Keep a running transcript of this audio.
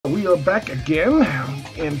we are back again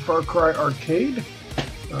in Far Cry Arcade.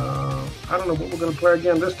 I don't know what we're going to play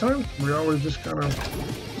again this time. We always just kind of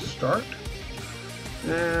start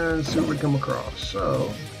and see what we come across.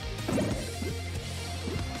 So,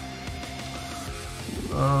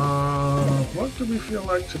 what do we feel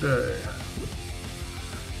like today?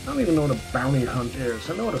 I don't even know what a bounty hunt is.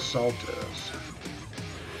 I know what assault is.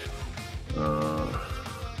 I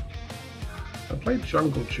played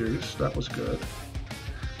Jungle Juice. That was good.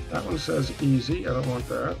 That one says easy. I don't want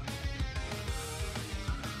that.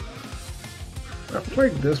 I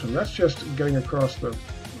played this one. That's just getting across the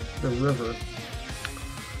river.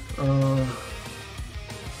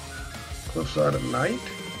 Cliffside at Night.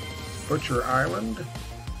 Butcher Island.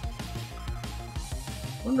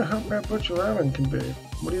 Wonder how bad Butcher Island can be.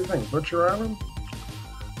 What do you think? Butcher Island?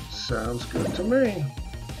 Sounds good to me.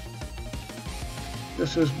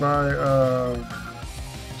 This is by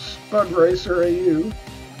SPUDRACER-AU.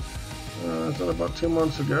 It's done about 2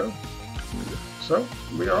 months ago. So,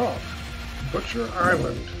 we are off. Butcher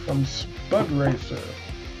Island from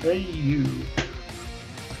SPUDRACER-AU.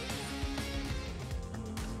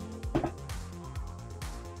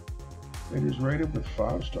 It is rated with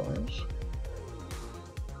 5 stars.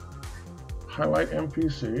 Highlight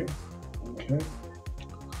NPC. Okay.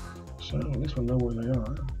 So at least we know where they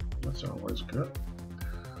are. That's always good.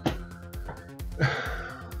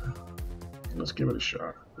 Let's give it a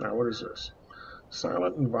shot. Now, what is this?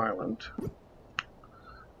 Silent and Violent.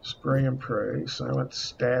 Spray and Pray. Silent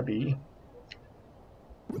Stabby.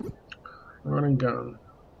 Run and Gun.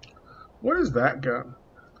 What is that gun?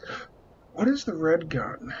 What is the red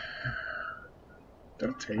gun? Is that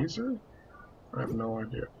a taser? I have no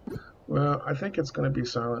idea. Well, I think it's going to be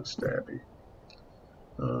Silent Stabby.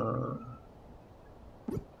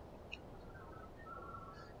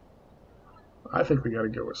 I think we got to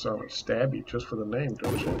go with Silent Stabby just for the name,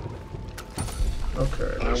 don't you?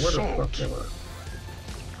 Okay, now where the fuck am I?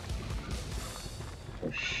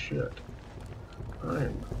 Oh shit.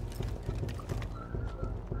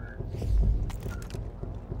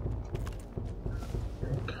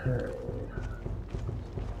 Okay.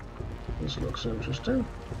 This looks interesting.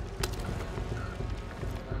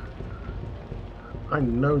 I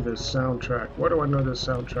know this soundtrack. Where do I know this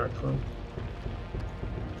soundtrack from?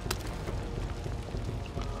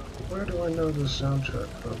 Where do I know this soundtrack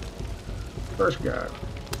from? First guy.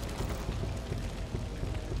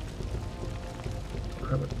 I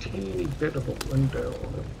have a teeny bit of a window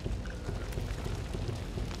on it.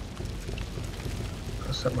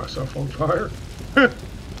 I set myself on fire.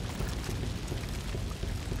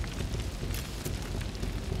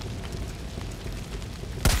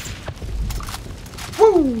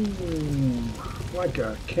 Woo! Like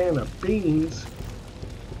a can of beans.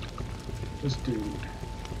 This dude.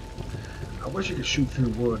 I wish you could shoot through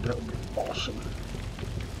wood. That would be awesome.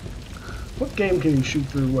 What game can you shoot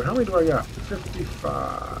through wood? How many do I got?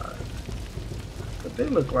 55. But they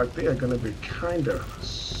look like they are going to be kind of...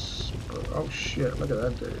 Oh shit, look at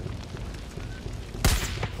that dude.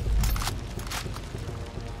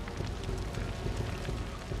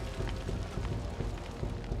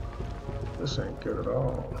 This ain't good at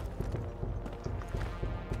all.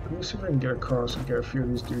 Let me see if I can get across and get a few of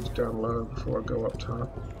these dudes down low before I go up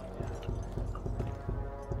top.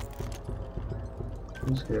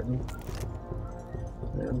 He's hidden.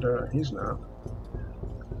 And he's not.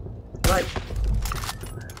 Right.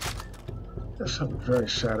 There's something very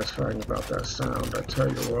satisfying about that sound, I tell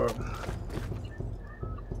you what.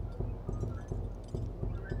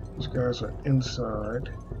 These guys are inside.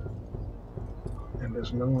 And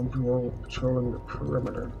there's no one patrolling the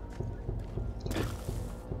perimeter.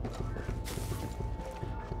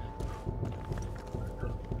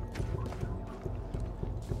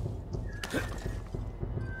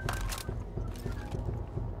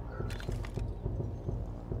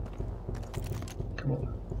 Come on,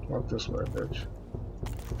 walk this way, bitch.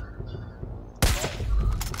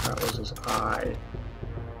 That was his eye.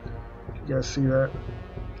 You guys see that?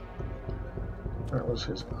 That was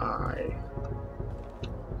his eye.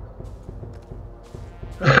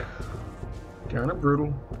 Kind of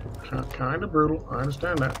brutal. Kind of brutal. I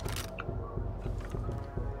understand that.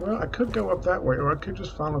 Well, I could go up that way, or I could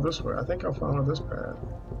just follow this way. I think I'll follow this path.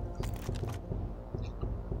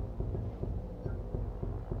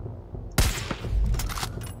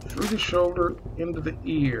 Through the shoulder, into the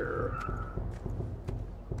ear.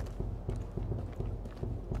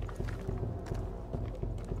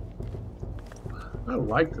 I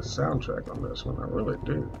like the soundtrack on this one. I really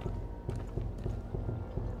do.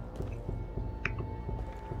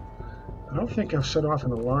 I don't think I've set off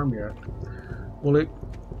an alarm yet. Well,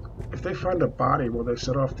 if If they find a body, will they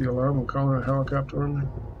set off the alarm and call in a helicopter on me?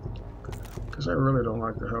 Because I really don't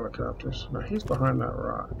like the helicopters. Now he's behind that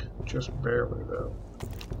rock. Just barely, though.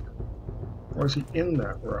 Or is he in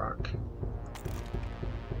that rock?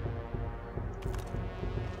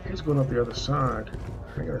 He's going up the other side.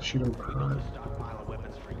 I gotta shoot him behind.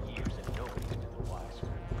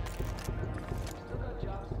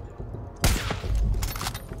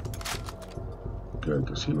 Good,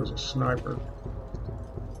 because he was a sniper.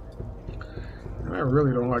 And I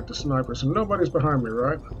really don't like the snipers. And nobody's behind me,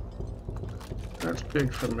 right? That's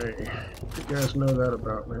big for me. You guys know that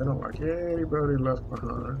about me. I don't like anybody left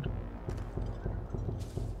behind.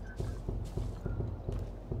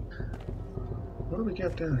 What do we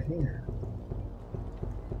got down here?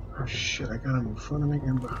 Oh shit, I got him in front of me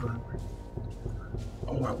and behind me.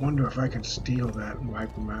 Oh, I wonder if I can steal that and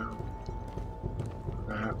wipe him out.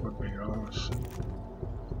 That would be awesome.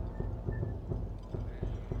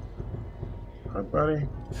 Hi, buddy.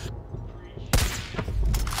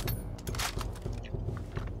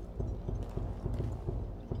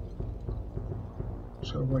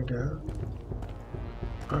 So way down.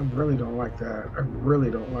 I really don't like that. I really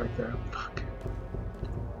don't like that. Fuck.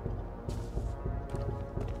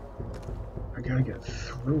 I gotta get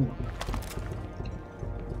through him.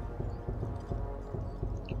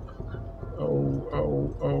 Oh.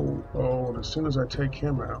 And as soon as I take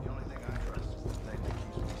him out.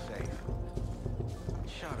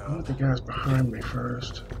 I want the guys behind me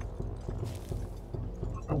first.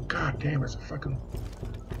 Oh god damn, it's a fucking...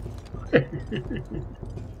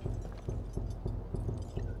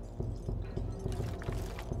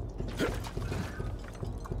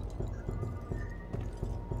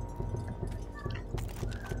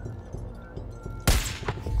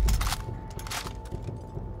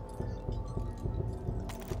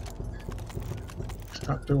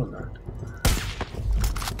 Stop doing that.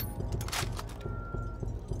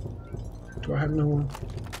 Do I have no one?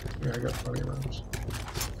 Yeah, I got plenty of rounds.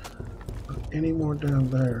 Any more down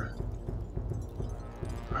there?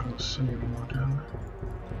 I don't see any more down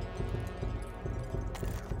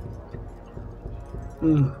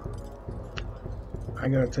there. I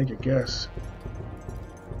gotta take a guess.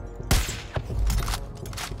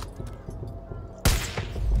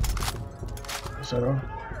 Is that all?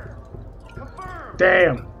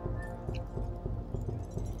 Damn!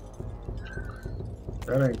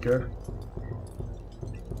 That ain't good.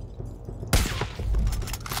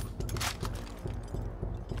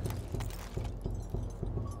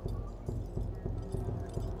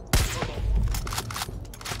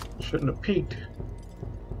 Shouldn't have peeked.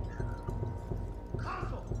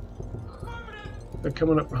 They're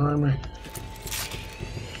coming up behind me.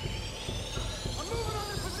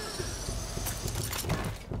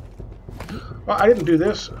 Oh, I didn't do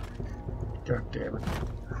this. God damn it.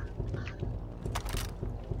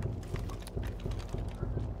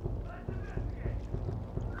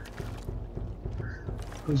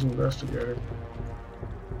 Who's investigating?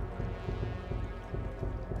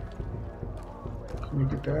 Can you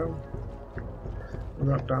get down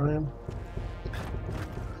without dying?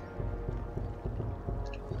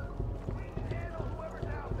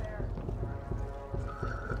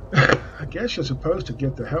 I guess you're supposed to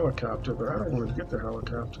get the helicopter, but I don't want to get the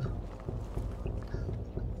helicopter.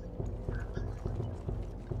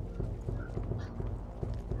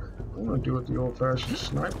 I want to do it the old-fashioned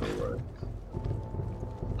sniper way.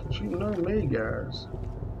 Because you know me, guys.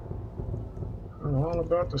 I'm all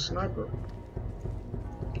about the sniper.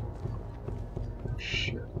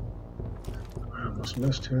 Shit. I almost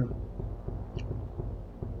missed him.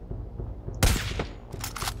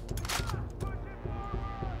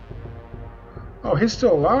 Oh, he's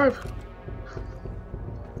still alive?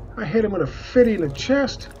 I hit him with a 50 in the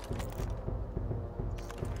chest.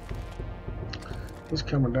 He's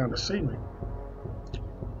coming down to see me.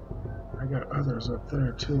 I got others up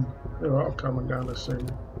there too. They're all coming down to see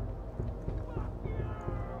me.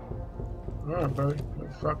 Alright, buddy.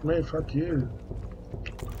 Fuck me, fuck you.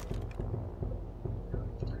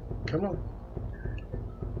 Come on.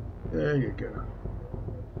 There you go.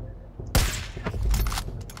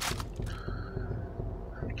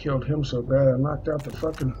 I killed him so bad I knocked out the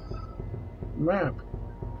fucking map.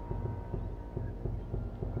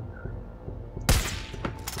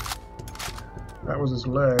 That was his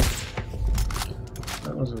leg.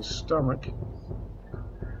 That was his stomach.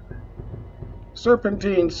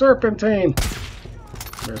 Serpentine! Serpentine!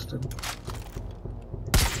 Missed him.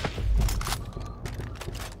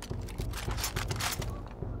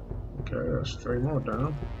 Okay, there's 3 more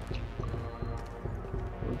down.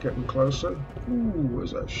 We're getting closer. Ooh,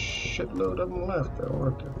 there's a shitload of them left there,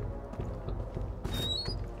 aren't there?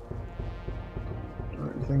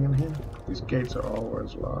 anything in here? These gates are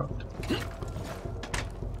always locked.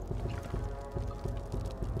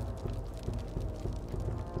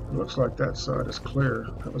 It looks like that side is clear.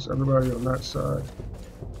 That was everybody on that side.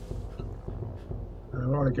 I've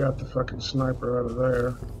already got the fucking sniper out of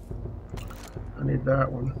there. I need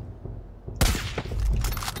that one.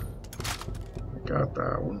 I got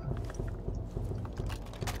that one.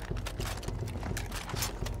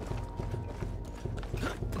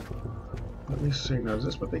 Let me see now. Is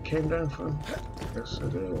this what they came down from? Yes,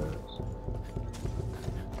 it is.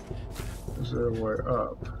 Is there a way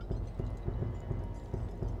up?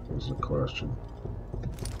 Is the question.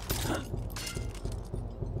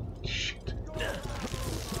 Shit.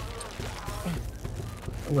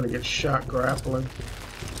 I'm gonna get shot grappling.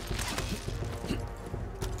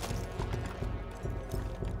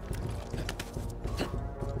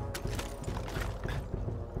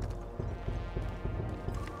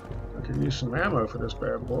 I could use some ammo for this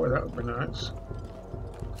bad boy, that would be nice.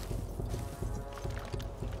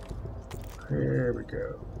 Here we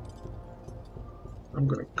go. I'm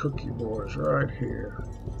gonna cook you boys right here.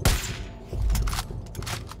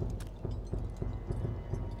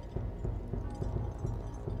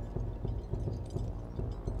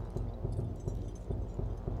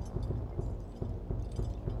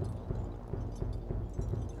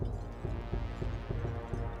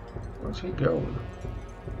 Where's he going?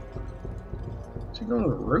 Is he going to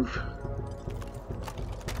the roof?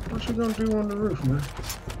 What's he gonna do on the roof, man?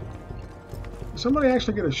 Did somebody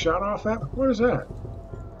actually get a shot off that? What is that?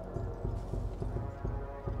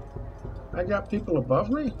 I got people above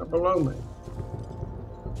me or below me?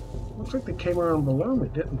 Looks like they came around below me,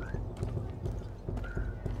 didn't they?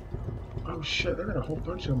 Oh shit, they got a whole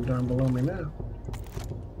bunch of them down below me now.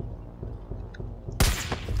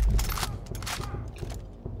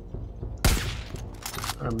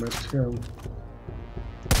 I missed him.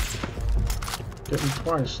 Hit him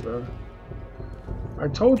twice though. I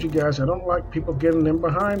told you guys I don't like people getting in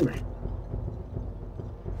behind me.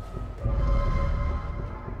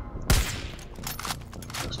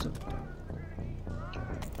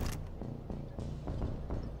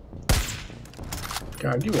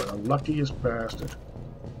 God, you are the luckiest bastard.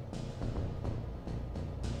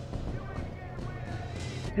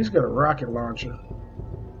 He's got a rocket launcher.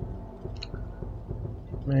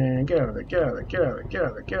 Man, get out of there, get out of there, get out of there, get out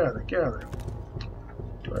of there, get out of there, get out of there.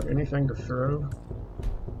 Do I have anything to throw?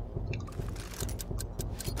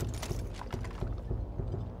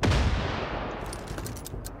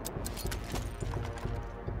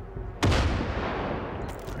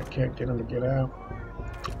 I can't get him to get out.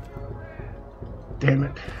 Damn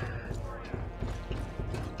it.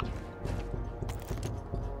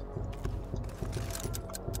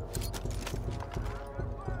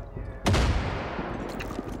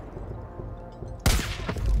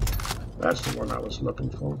 That's the one I was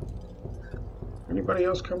looking for. Anybody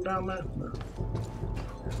else come down there? No.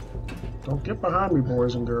 Don't get behind me,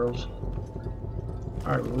 boys and girls.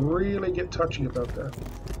 I really get touchy about that.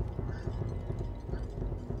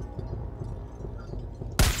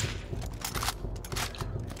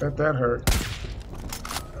 Bet that hurt.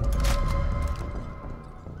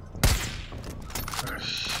 Ah,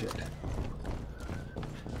 shit.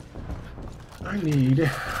 I need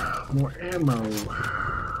more ammo.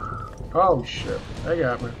 Oh, shit. They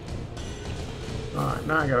got me. Alright,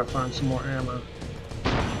 now I gotta find some more ammo.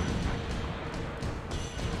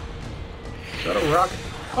 Is that a rocket?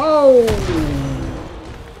 Oh!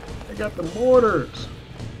 They got the mortars.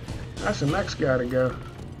 That's the next guy to go.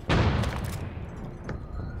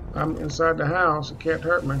 I'm inside the house. It can't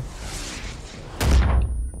hurt me.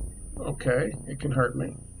 Okay, it can hurt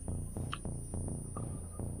me.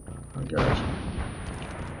 I got you.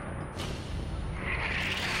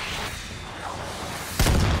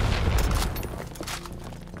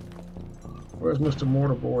 Where's Mr.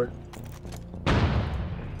 Mortar Boy?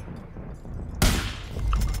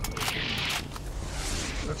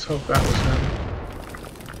 Let's hope that was him.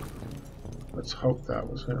 Let's hope that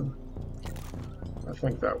was him. I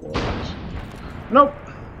think that was. Nope.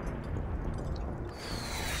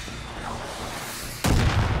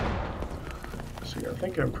 See, I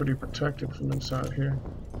think I'm pretty protected from inside here.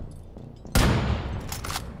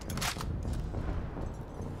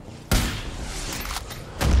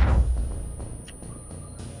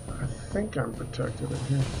 I think I'm protected in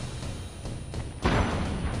here.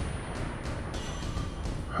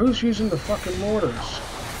 Who's using the fucking mortars?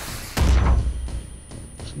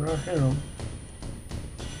 It's not him.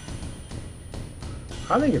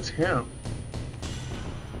 I think it's him.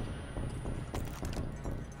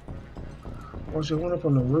 What's the one up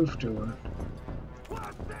on the roof doing?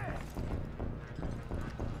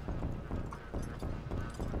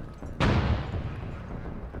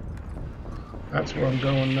 That's where I'm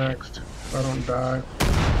going next. If I don't die.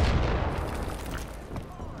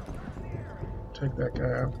 Take that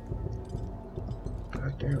guy out.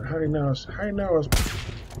 God damn it. How do you know us? How do you know us?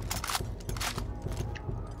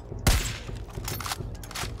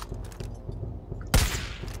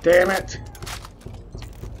 Damn it!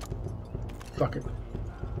 Fuck it.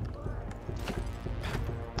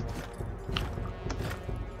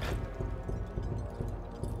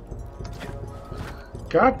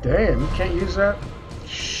 God damn, you can't use that?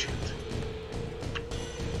 Shit.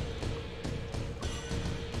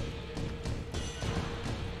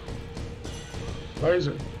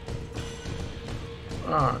 Laser.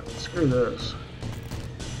 Alright, screw this.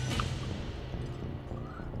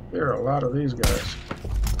 There are a lot of these guys.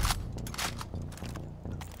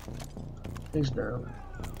 He's down.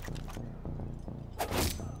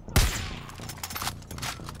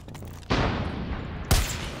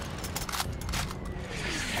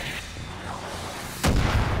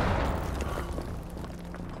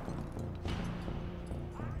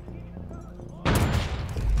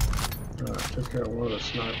 Took out one of the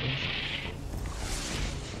snipers.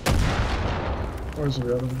 Where's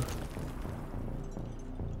the other one?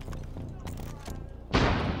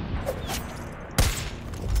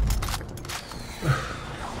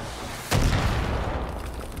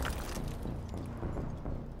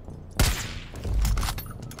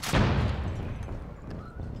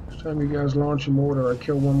 Each time you guys launch a mortar, I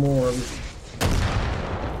kill one more of them.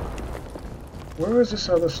 Where is this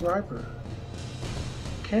other sniper?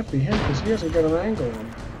 Can't be him because he hasn't got an angle on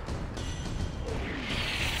him.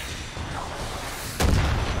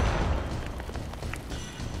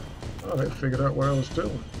 Oh, they figured out what I was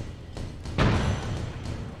doing.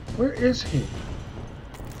 Where is he?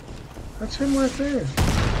 That's him right there.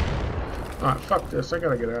 Alright, fuck this. I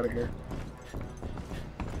gotta get out of here.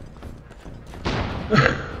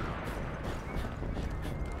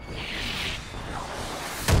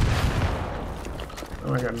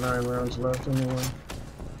 Oh, I got 9 rounds left anyway.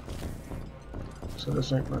 So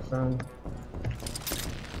this ain't my thing.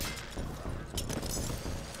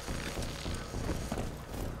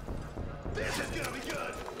 This is gonna be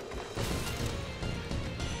good.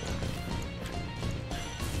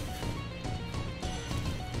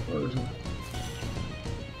 Where is he?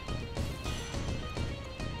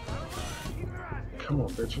 Come on,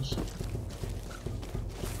 bitches.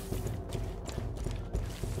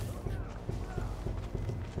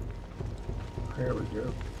 There we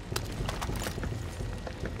go.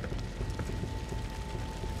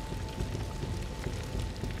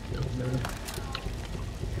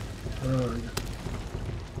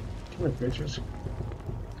 Come here, bitches.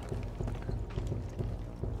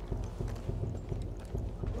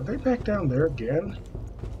 Are they back down there again?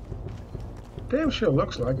 Damn sure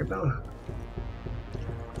looks like it, don't it?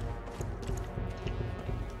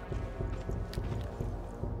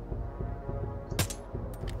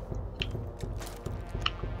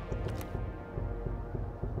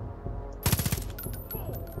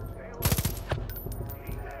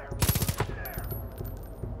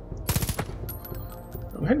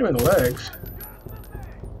 I'm hitting him in the legs.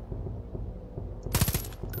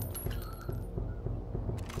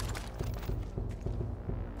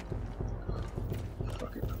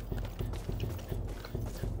 Fuck it.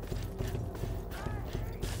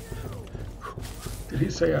 Did he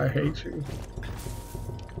say I hate you?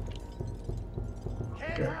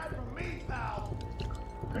 Okay.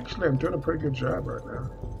 Actually, I'm doing a pretty good job right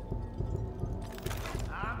now.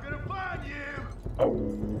 I'm gonna find you.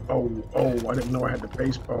 Oh, I didn't know I had the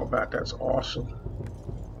baseball bat. That's awesome.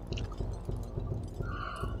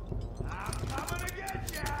 I'm coming to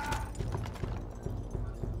get ya.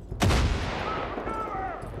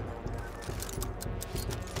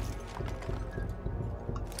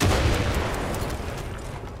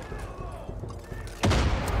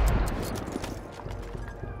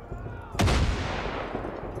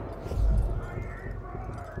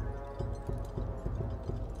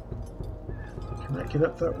 Can I get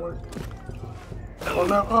up that way? Oh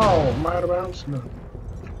no! Oh, am I out of bounds? No.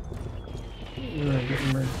 You're not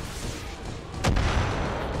getting me.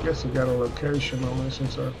 Guess he got a location on me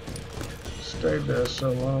since I stayed there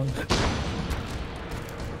so long.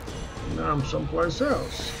 Now I'm someplace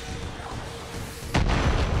else.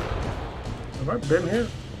 Have I been here?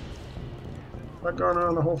 Have I gone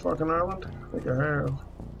around the whole fucking island? I think I have.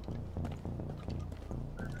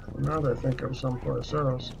 Now they think I'm someplace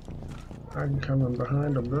else. I can come in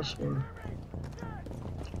behind them this way.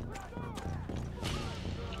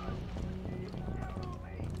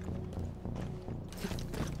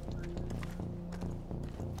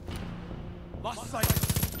 Lost sight.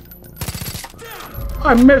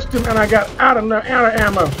 I missed him and I got out of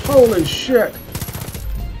ammo. Holy shit.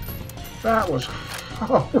 That was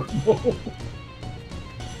horrible.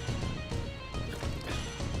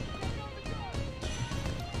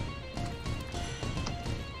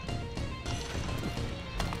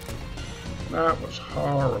 That was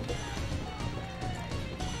horrible.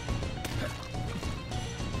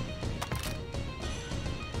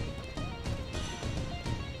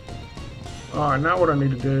 Alright, now what I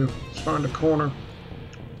need to do is find a corner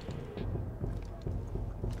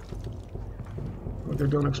where they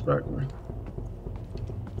don't expect me.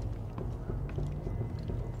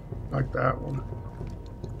 Like that one.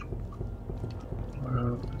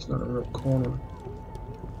 It's not a real corner.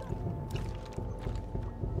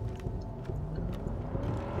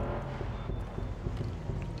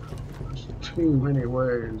 There's too many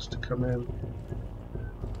ways to come in.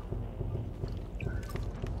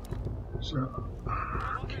 So,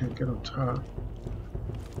 I can't get on top.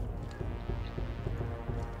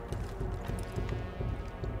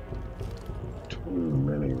 Too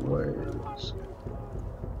many ways.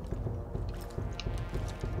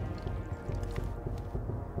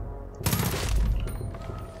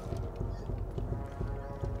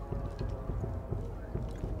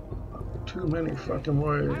 Too many fucking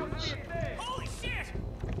ways.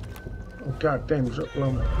 Oh god damn, he's up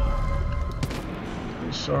below me.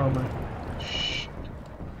 He saw me. Shit.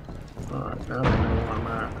 Alright, now I know where I'm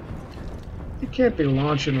at. He can't be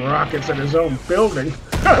launching rockets at his own building.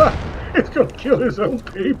 It's gonna kill his own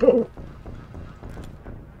people.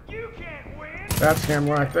 You can't win. That's him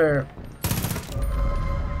right there.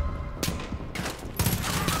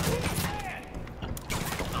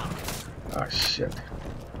 Ah, shit.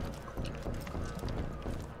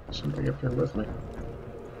 Somebody up here with me?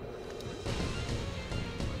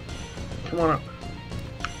 Come on up.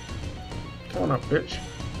 Come on up, bitch.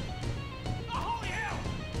 Oh, holy hell!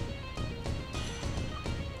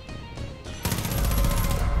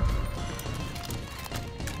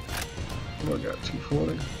 Oh, I got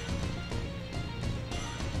 240.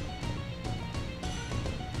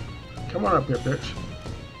 Come on up here, bitch.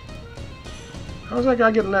 How's that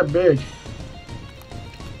guy getting that big?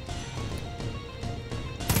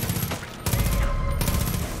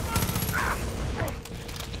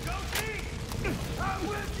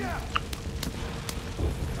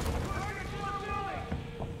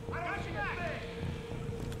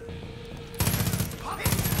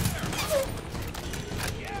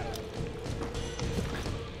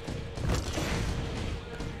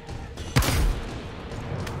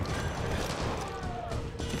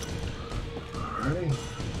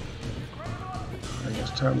 I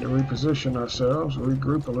guess time to reposition ourselves,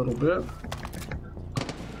 regroup a little bit.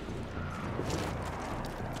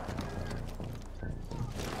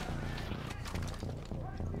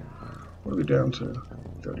 What are we down to?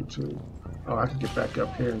 32. Oh, I can get back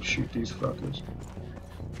up here and shoot these fuckers.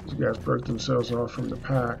 These guys broke themselves off from the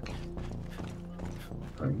pack.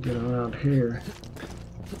 I can get around here.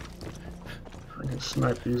 I can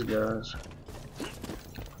snipe these guys.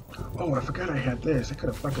 Oh, I forgot I had this. I could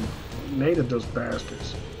have fucking naded those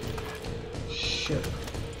bastards. Shit.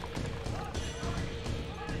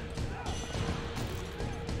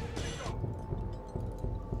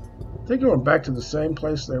 They're going back to the same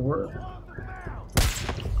place they were.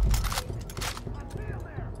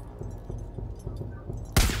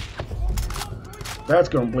 That's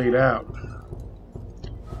gonna bleed out.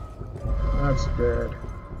 That's dead.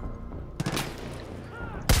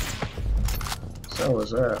 So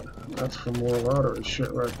is that. That's from more lottery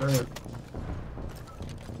shit right there.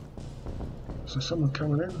 Is there someone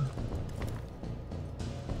coming in?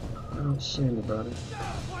 I don't see anybody.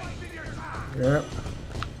 Yep.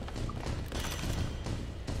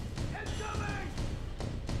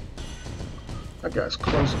 That guy's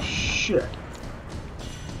close as shit.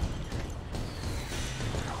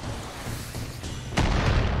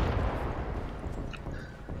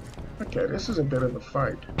 Okay, this is a bit of a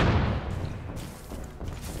fight.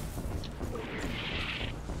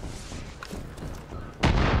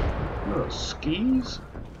 Skis?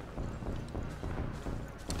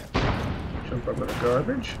 Jump over the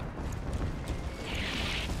garbage.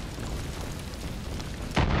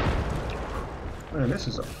 Man, this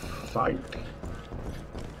is a fight.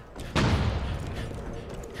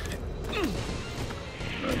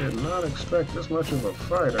 I did not expect this much of a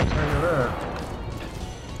fight, I tell you that.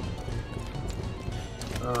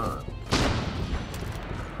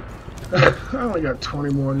 I only got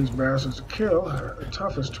 20 more of these bastards to kill. The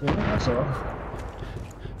toughest 20, that's all.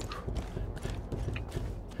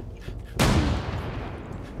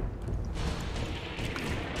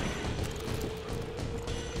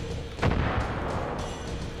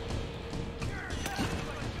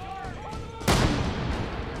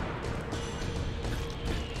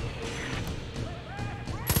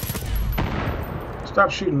 Stop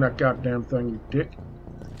shooting that goddamn thing, you dick.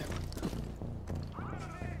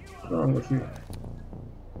 What's wrong with you?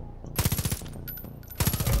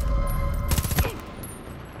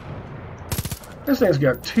 This thing's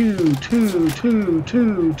got too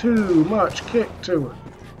much kick to it.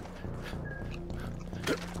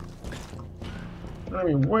 I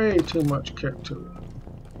mean, way too much kick to it.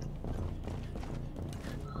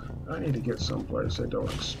 I need to get someplace they don't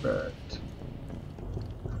expect.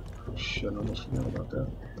 Shit, I almost forgot about that.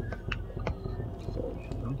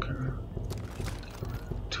 Okay.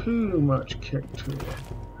 Too much kick to it.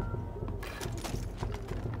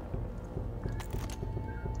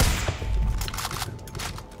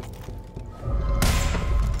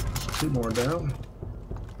 There's 2 more down.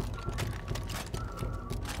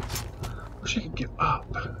 Wish I could get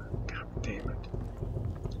up. God damn it.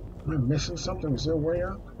 Am I missing something? Is there a way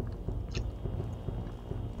up?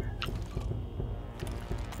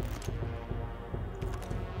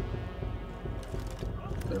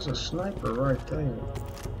 There's a sniper right there.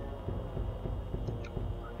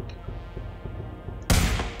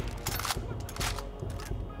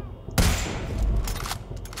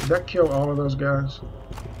 Did that kill all of those guys?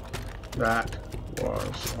 That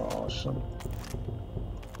was awesome.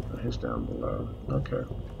 He's down below. Okay.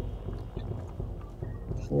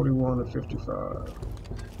 41 to 55.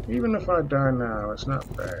 Even if I die now, it's not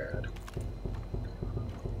bad.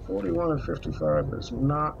 41 and 55 is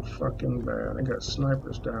not fucking bad. I got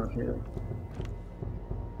snipers down here.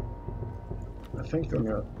 I think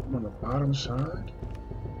they're on the bottom side.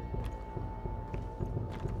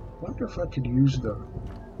 Wonder if I could use the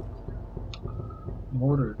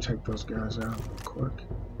mortar to take those guys out real quick.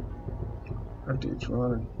 That dude's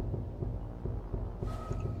running.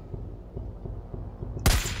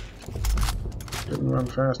 Didn't run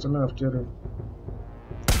fast enough, did he?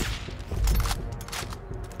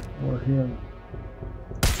 Or him.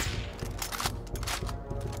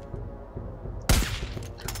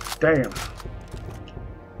 Damn.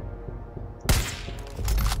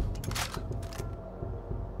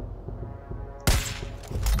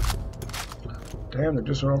 Damn, they're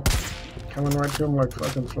just all coming right to him like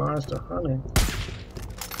fucking flies to honey.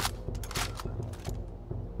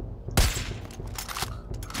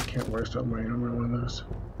 I can't waste up my ammo on this.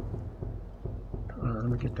 Alright, let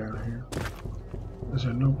me get down here. Is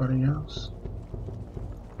there nobody else?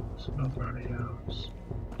 There's nobody else.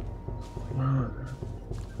 Where are they?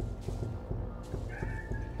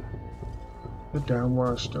 They're down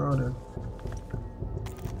where I started.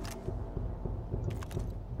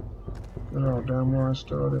 They're all down where I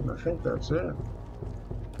started, and I think that's it.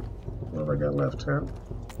 What have I got left? 10?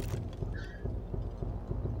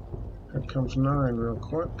 Here comes 9 real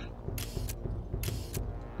quick.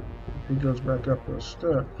 He goes back up those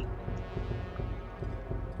steps.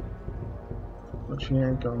 Which he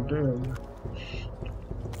ain't gonna do.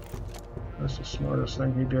 That's the smartest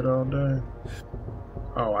thing he did all day.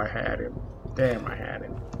 Oh, I had him. Damn, I had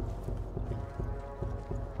him.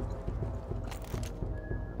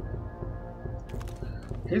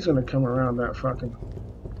 He's gonna come around that fucking...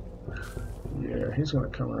 Yeah, he's gonna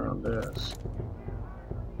come around this.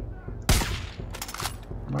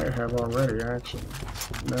 Might have already, actually.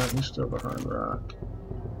 No, he's still behind rock.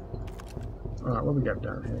 Alright, what we got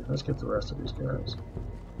down here? Let's get the rest of these guys.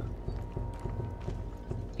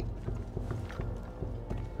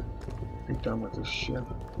 Be done with this shit.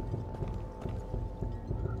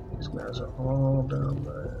 These guys are all down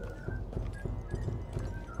there.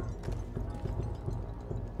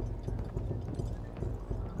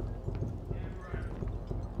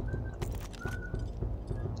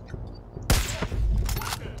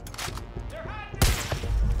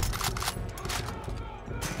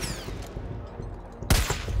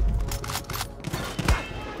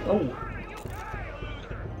 Oh!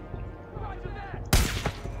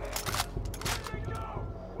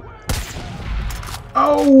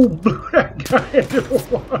 Oh! Blew that guy into the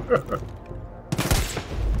water!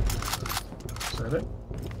 Is that it?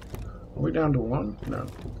 Are we down to 1? No.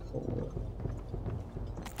 4.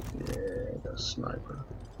 Yeah, got a sniper.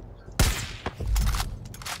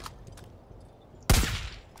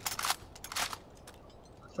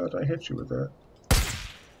 I thought I hit you with that.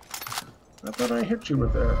 I thought I hit you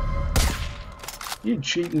with that. You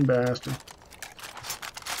cheating bastard.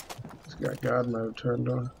 He's got God mode turned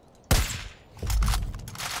on. I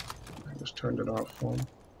just turned it off for him.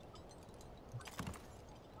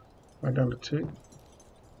 Am I down to 2?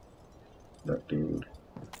 That dude.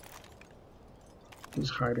 He's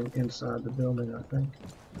hiding inside the building, I think.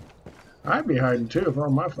 I'd be hiding too if all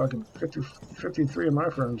my fucking 53 of my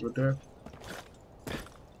friends were dead.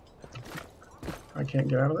 I can't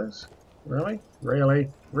get out of this? Really? Really?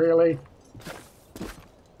 Really?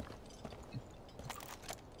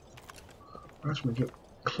 Watch me get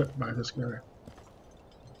clipped by this guy.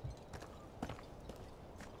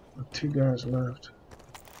 With 2 guys left.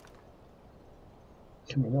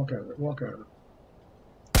 Come on, walk out of it. Walk out of it.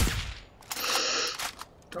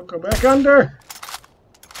 Don't go back under!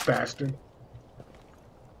 Bastard.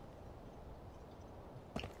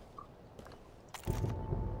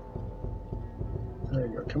 There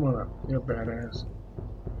you go. Come on up. You're a badass.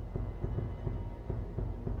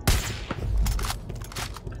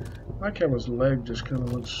 I like how his leg just kind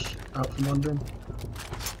of went out from under him.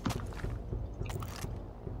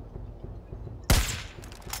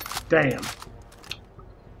 Damn.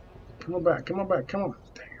 Come on back. Come on back. Come on.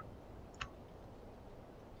 Damn.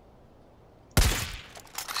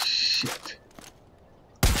 Shit.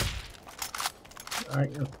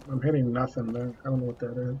 I'm hitting nothing there. I don't know what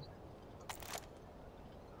that is.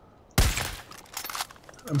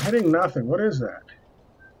 I'm hitting nothing. What is that?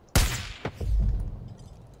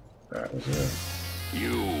 That was it.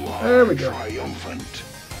 You are there we go. Triumphant.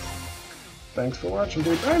 Thanks for watching,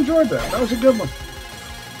 dude. I enjoyed that. That was a good one.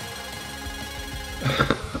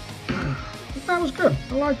 That was good.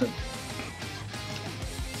 I liked it.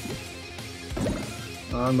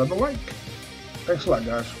 Another like. Thanks a lot,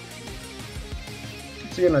 guys.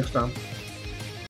 See you next time.